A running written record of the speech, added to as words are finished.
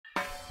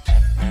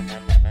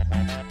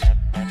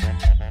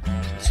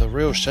It's a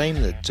real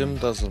shame that Jim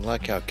doesn't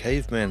like our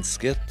caveman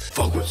skit.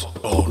 Focus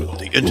on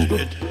the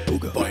internet,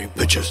 buying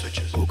pictures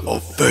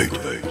of food.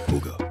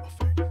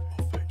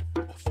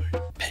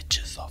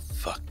 Pictures of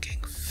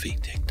fucking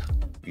feet, Hector.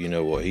 You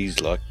know what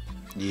he's like.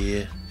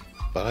 Yeah,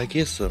 but I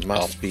guess it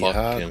must be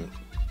hard.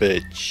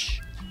 Bitch.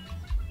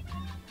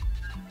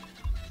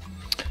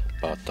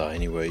 But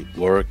anyway,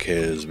 Warwick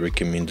has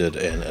recommended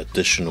an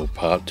additional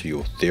part to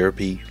your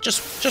therapy.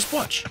 Just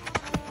watch.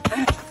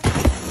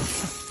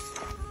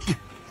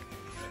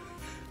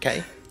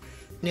 Okay,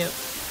 now,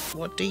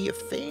 what do you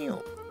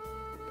feel?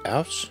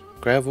 Ouch,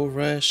 gravel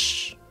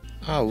rash.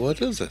 Oh,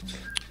 what is it?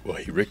 Well,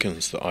 he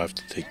reckons that I have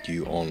to take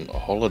you on a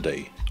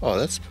holiday. Oh,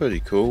 that's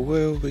pretty cool.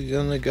 Where are we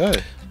gonna go?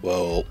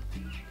 Well,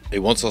 he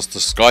wants us to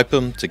Skype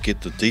him to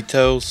get the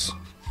details.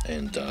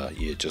 And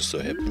yeah, just so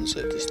happens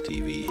that this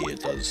TV here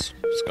does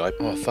Skype.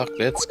 Oh fuck,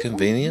 that's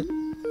convenient.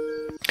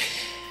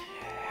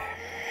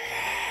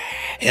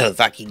 How the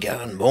fuck you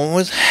going,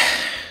 boys?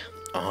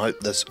 I hope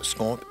this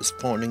Skype is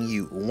finding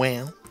you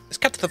well. Let's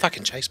cut to the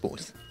fucking chase,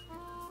 boys.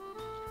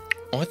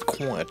 I've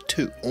acquired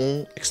 2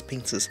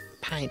 all-expenses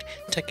paid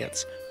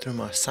tickets through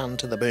my son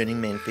to the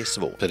Burning Man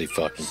festival. Pretty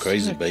fucking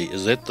crazy, mate.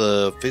 Is that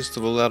the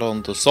festival out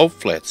on the Salt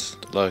Flats?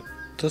 Like,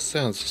 this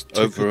sounds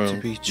over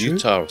in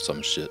Utah or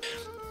some shit.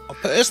 I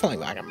personally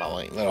fucking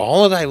believe that a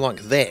holiday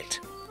like that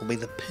will be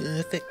the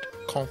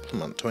perfect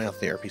complement to our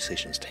therapy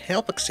sessions to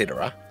help,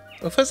 etc.,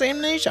 with his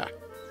amnesia.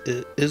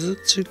 Is it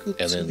too good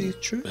to be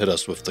true? Hit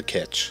us with the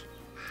catch.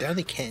 The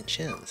only catch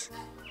is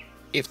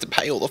you have to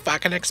pay all the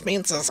fucking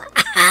expenses.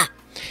 But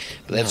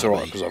that's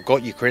alright, because I've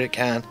got your credit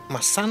card. My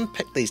son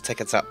picked these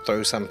tickets up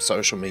through some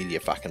social media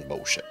fucking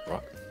bullshit,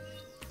 right?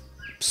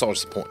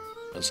 Besides the point,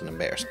 it's an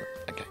embarrassment.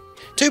 Okay,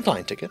 2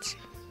 plane tickets,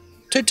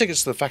 2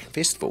 tickets to the fucking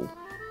festival,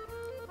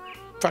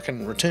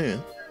 fucking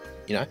return,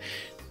 you know,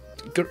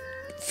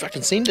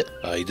 fucking send it.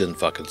 He didn't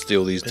fucking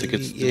steal these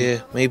tickets.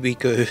 Yeah, maybe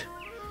go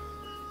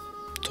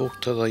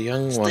talk to the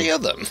young one. Steal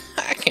them?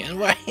 I can't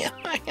wait.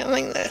 I can't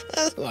think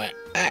that's like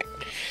that.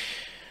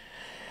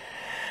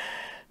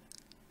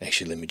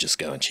 Actually, let me just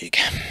go and check.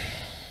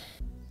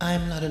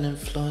 I'm not an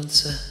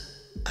influencer.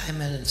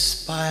 I'm an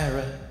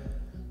inspirer.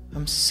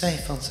 I'm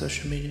safe on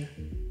social media.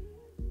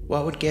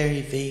 What would Gary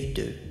Vee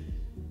do?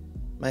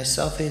 My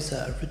selfies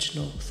are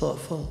original,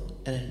 thoughtful,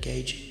 and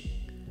engaging.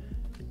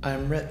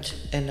 I'm ripped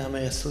and I'm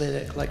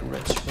athletic like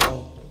Rich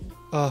Roll.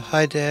 Oh,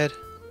 hi Dad.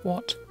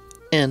 What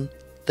in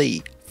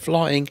the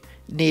flying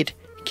Ned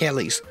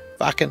Kelly's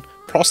fucking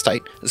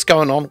prostate is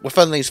going on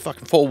within these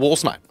fucking 4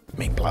 walls, mate?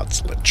 Me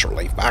blood's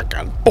literally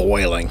fucking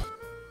boiling.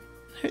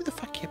 Who the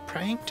fuck are you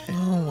praying to?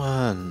 No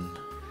one.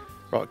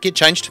 Right, get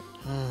changed.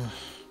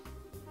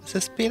 Is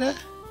this better?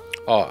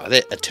 Oh,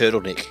 that a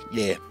turtleneck,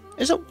 yeah.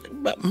 Is it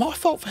my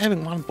fault for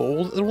having one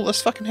ball that all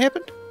this fucking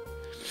happened?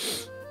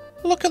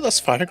 Look at this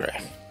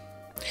photograph.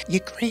 Your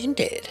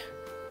granddad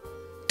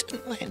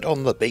didn't land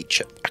on the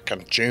beach at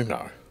fucking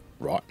Juno,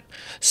 right?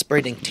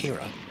 Spreading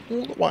terror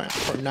all the way up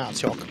through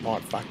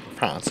Nazi-occupied fucking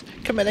France,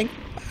 committing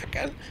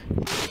fucking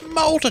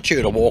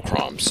multitude of war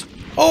crimes,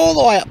 all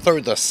the way up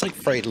through the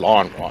Siegfried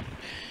line, right?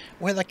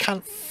 Where the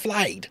cunt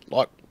flayed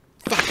like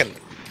fucking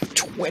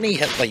 20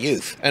 Hitler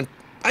youth and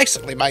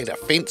basically made a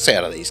fence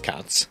out of these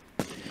cunts.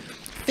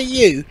 For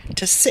you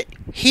to sit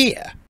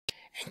here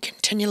and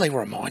continually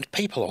remind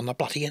people on the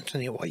bloody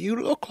internet what you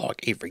look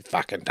like every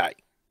fucking day.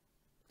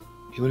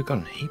 He would have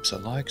gotten heaps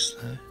of likes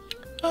though.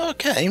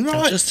 Okay, right.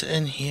 I'm just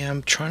in here,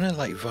 I'm trying to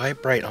like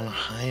vibrate on a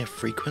higher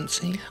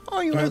frequency.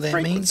 Oh, you know what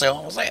that means?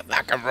 Oh, is that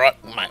fucking right,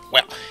 mate?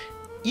 Well,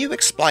 you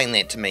explain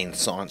that to me in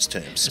science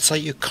terms. It's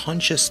like your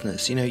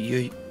consciousness, you know,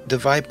 the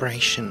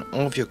vibration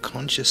of your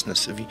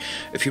consciousness.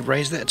 If you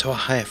raise that to a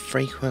higher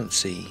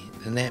frequency,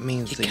 then that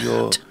means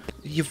don't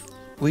you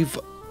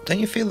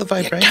feel the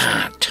vibration? You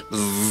can't.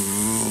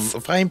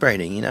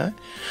 Vibrating, you know?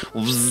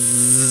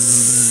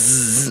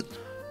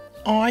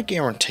 I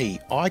guarantee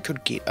I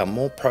could get a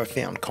more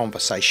profound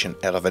conversation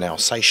out of an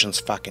Alsatian's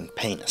fucking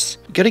penis.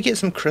 You gotta get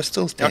some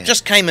crystals down. I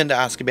just came in to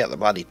ask about the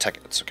bloody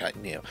tickets, okay?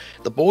 Now,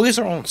 the boys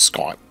are on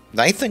Skype.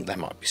 They think they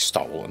might be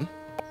stolen.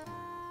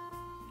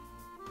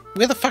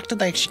 Where the fuck did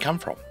they actually come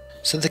from?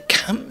 So the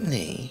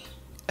company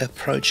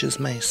approaches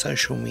my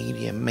social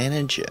media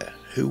manager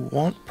who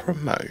want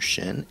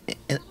promotion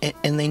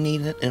and they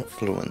need an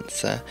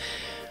influencer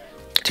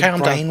to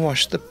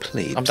brainwash the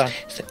plebs. I'm done.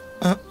 So,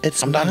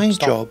 it's my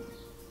job.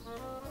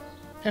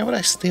 How would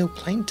I steal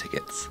plane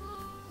tickets?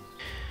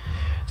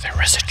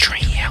 There is a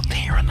tree out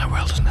there in the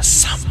wilderness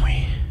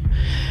somewhere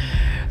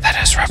that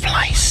has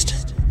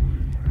replaced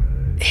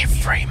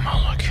every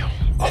molecule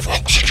of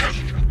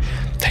oxygen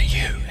that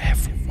you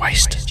have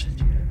wasted.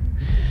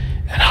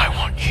 And I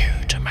want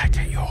you to make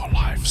it your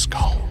life's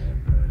goal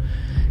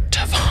to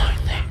find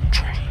that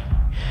tree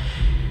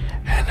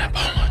and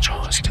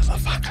apologise to the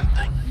fucking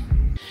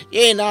thing.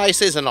 Yeah, no, he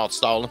says they're not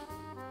stolen.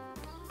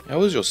 How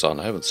is your son?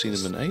 I haven't seen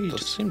him in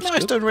ages. Seems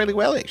he's doing really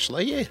well,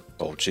 actually, yeah.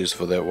 Oh, cheers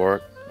for that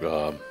work.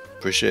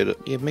 Appreciate it.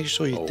 Yeah, make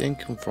sure you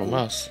thank him from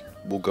us.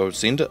 We'll go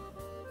send it.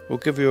 We'll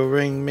give you a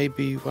ring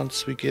maybe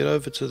once we get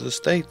over to the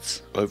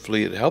States.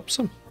 Hopefully it helps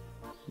him.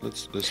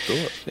 let's do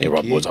it. Yeah,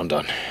 right, boys, I'm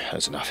done.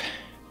 That's enough.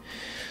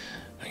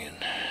 I can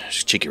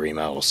just check your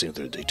email or send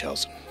through the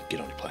details and get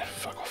on your plane.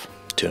 Fuck off.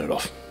 Turn it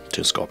off.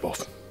 Turn Skype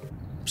off.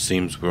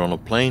 Seems we're on a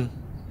plane.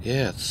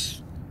 Yeah,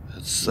 it's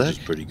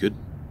sick. Pretty good.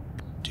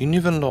 Do you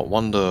never not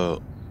wonder,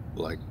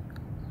 like,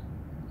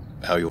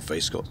 how your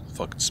face got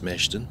fucking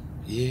smashed in?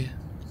 Yeah.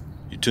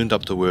 You turned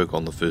up to work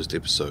on the first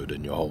episode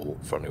and your whole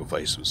front of your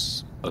face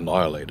was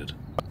annihilated.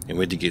 And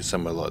we had to get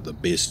some of like the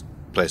best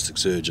plastic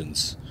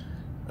surgeons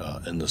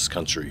in this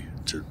country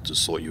to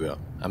sort you out.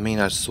 I mean,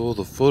 I saw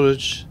the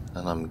footage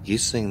and I'm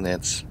guessing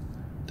that's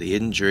the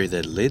injury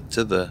that led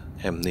to the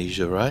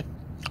amnesia, right?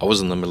 I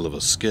was in the middle of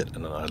a skit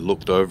and I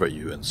looked over at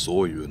you and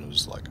saw you and it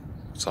was like,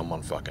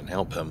 someone fucking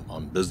help him,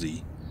 I'm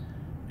busy.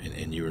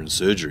 And you're in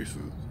surgery for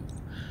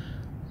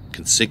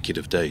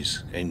consecutive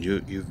days and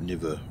you've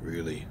never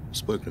really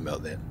spoken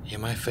about that. Yeah,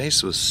 my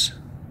face was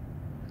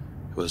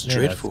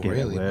dreadful,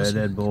 really. Let's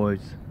get it, boys.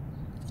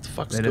 What the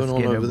fuck's going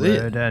on over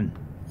there?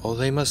 Oh,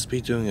 they must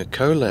be doing a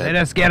collab. Let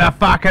us get a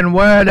fucking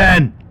word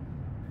in!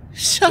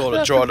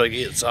 Gotta try to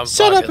get some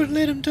Shut up and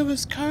let him do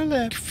his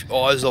collab.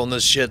 eyes on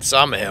this shit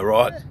somehow,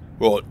 right?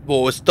 Right,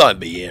 boys, don't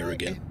be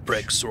arrogant.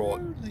 Bricks, right?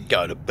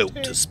 Go to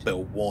Built to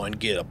Spill Wine,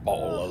 get a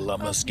bowl of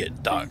limmus,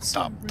 get doped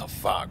up to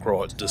fuck,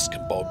 right?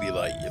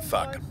 Discombobulate your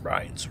fucking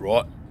brains,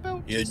 right?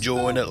 You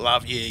enjoying it,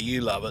 love? Yeah,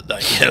 you love it,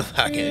 don't you?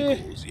 Fucking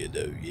of course you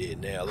do, yeah,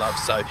 now, love.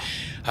 So,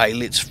 hey,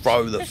 let's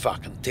throw the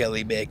fucking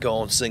telly back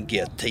on, sink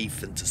your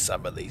teeth into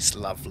some of these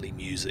lovely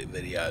music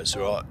videos,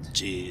 right?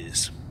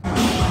 Cheers.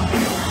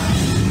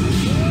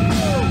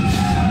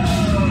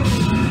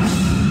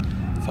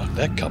 Fuck,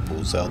 that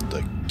couple's out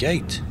the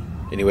gate.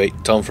 Anyway,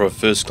 time for a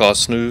first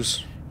class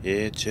snooze.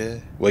 Yeah,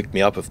 chair. Wake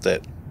me up if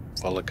that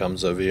fella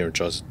comes over here and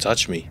tries to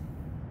touch me.